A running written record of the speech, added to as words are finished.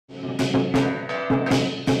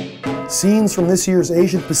Scenes from this year's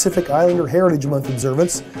Asian Pacific Islander Heritage Month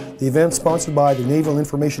observance. The event, sponsored by the Naval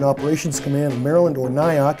Information Operations Command of Maryland, or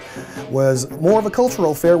NIOC, was more of a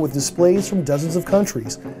cultural fair with displays from dozens of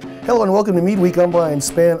countries. Hello and welcome to Meade Week. I'm Brian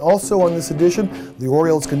Spann. Also on this edition, the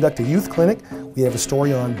Orioles conduct a youth clinic. We have a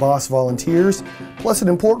story on B.O.S. volunteers, plus an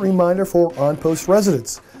important reminder for on-post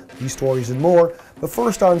residents. These stories and more. But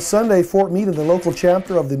first, on Sunday, Fort Meade and the local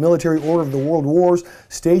chapter of the Military Order of the World Wars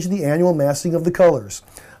staged the annual massing of the colors.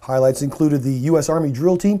 Highlights included the U.S. Army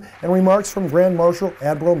drill team and remarks from Grand Marshal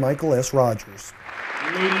Admiral Michael S. Rogers.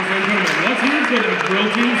 Ladies and gentlemen, let's hear for the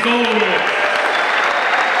drill team soloists.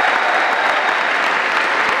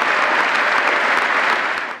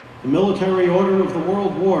 The Military Order of the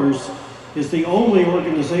World Wars is the only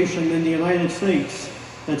organization in the United States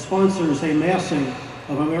that sponsors a massing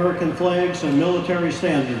of American flags and military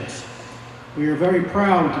standards. We are very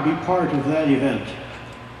proud to be part of that event.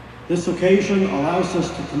 This occasion allows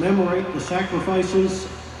us to commemorate the sacrifices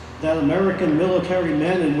that American military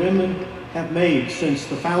men and women have made since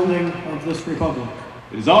the founding of this republic.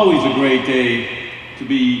 It is always a great day to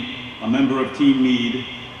be a member of Team Meade,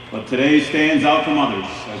 but today stands out from others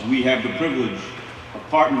as we have the privilege of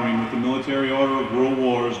partnering with the Military Order of World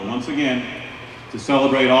Wars once again to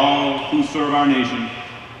celebrate all who serve our nation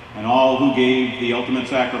and all who gave the ultimate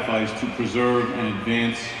sacrifice to preserve and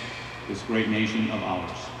advance this great nation of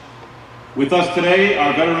ours. With us today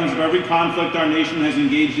are veterans of every conflict our nation has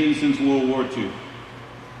engaged in since World War II.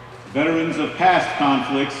 Veterans of past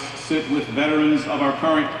conflicts sit with veterans of our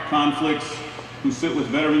current conflicts who sit with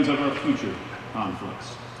veterans of our future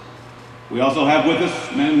conflicts. We also have with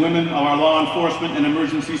us men and women of our law enforcement and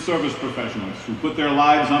emergency service professionals who put their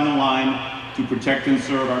lives on the line to protect and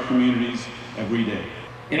serve our communities every day.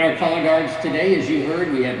 In our color guards today, as you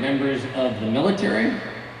heard, we have members of the military.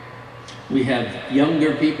 We have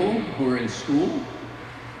younger people who are in school,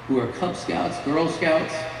 who are Cub Scouts, Girl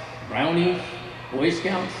Scouts, Brownies, Boy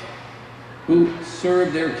Scouts, who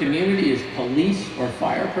serve their community as police or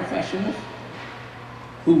fire professionals,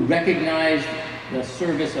 who recognize the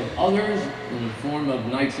service of others in the form of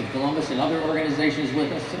Knights of Columbus and other organizations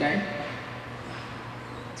with us today.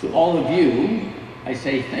 To all of you, I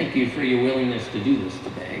say thank you for your willingness to do this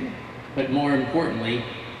today, but more importantly,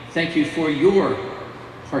 thank you for your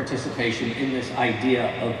participation in this idea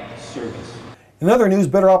of service. In other news,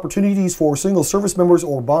 better opportunities for single service members,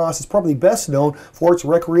 or B.O.S., is probably best known for its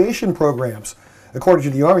recreation programs. According to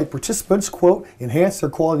the Army, participants, quote, enhance their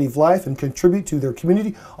quality of life and contribute to their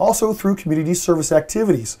community, also through community service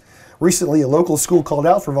activities. Recently, a local school called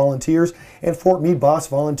out for volunteers, and Fort Meade B.O.S.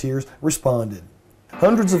 volunteers responded.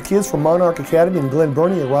 Hundreds of kids from Monarch Academy in Glen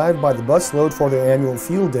Burnie arrived by the busload for their annual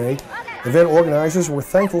field day. Event organizers were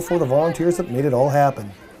thankful for the volunteers that made it all happen.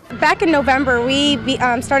 Back in November, we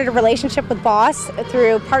started a relationship with B.O.S.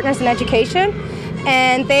 through Partners in Education,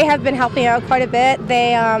 and they have been helping out quite a bit.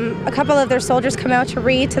 A couple of their soldiers come out to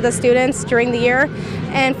read to the students during the year,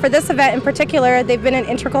 and for this event in particular, they've been an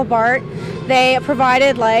integral part. They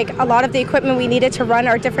provided a lot of the equipment we needed to run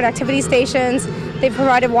our different activity stations. They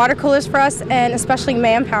provided water coolers for us, and especially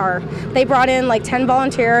manpower. They brought in 10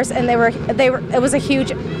 volunteers, and it was a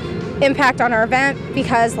huge impact on our event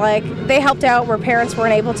because they helped out where parents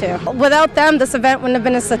weren't able to. Without them, this event wouldn't have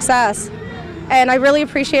been a success. And I really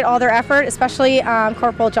appreciate all their effort, especially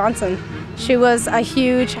Corporal Johnson. She was a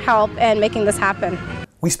huge help in making this happen.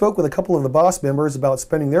 We spoke with a couple of the B.O.S. members about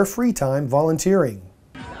spending their free time volunteering.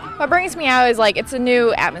 What brings me out is it's a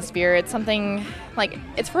new atmosphere. It's something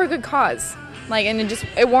it's for a good cause. And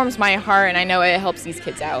it warms my heart, and I know it helps these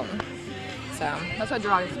kids out. So that's what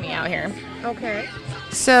draws me out here. Okay.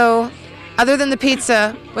 So, other than the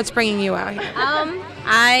pizza, what's bringing you out here?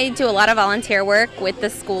 I do a lot of volunteer work with the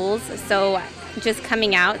schools, so just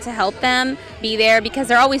coming out to help them be there because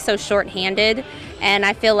they're always so short-handed, and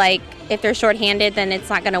I feel like if they're short-handed, then it's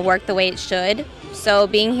not going to work the way it should. So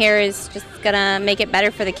being here is just going to make it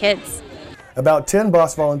better for the kids. About 10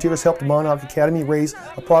 B.O.S. volunteers helped Monarch Academy raise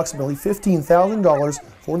approximately $15,000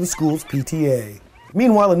 for the school's PTA.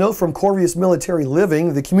 Meanwhile, a note from Corvius Military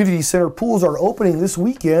Living: the community center pools are opening this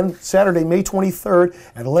weekend, Saturday, May 23rd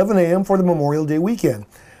at 11 a.m. for the Memorial Day weekend.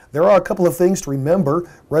 There are a couple of things to remember.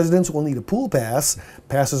 Residents will need a pool pass.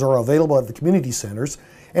 Passes are available at the community centers,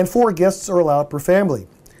 and 4 guests are allowed per family.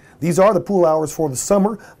 These are the pool hours for the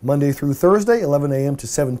summer: Monday through Thursday, 11 a.m. to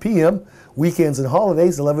 7 p.m., weekends and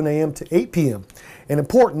holidays, 11 a.m. to 8 p.m. An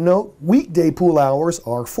important note: weekday pool hours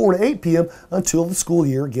are 4 to 8 p.m. until the school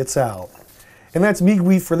year gets out. And that's Meade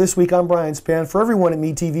Week for this week. I'm Brian Spann. For everyone at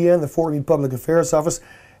Meade TV and the Fort Meade Public Affairs Office,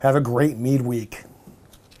 have a great Meade Week.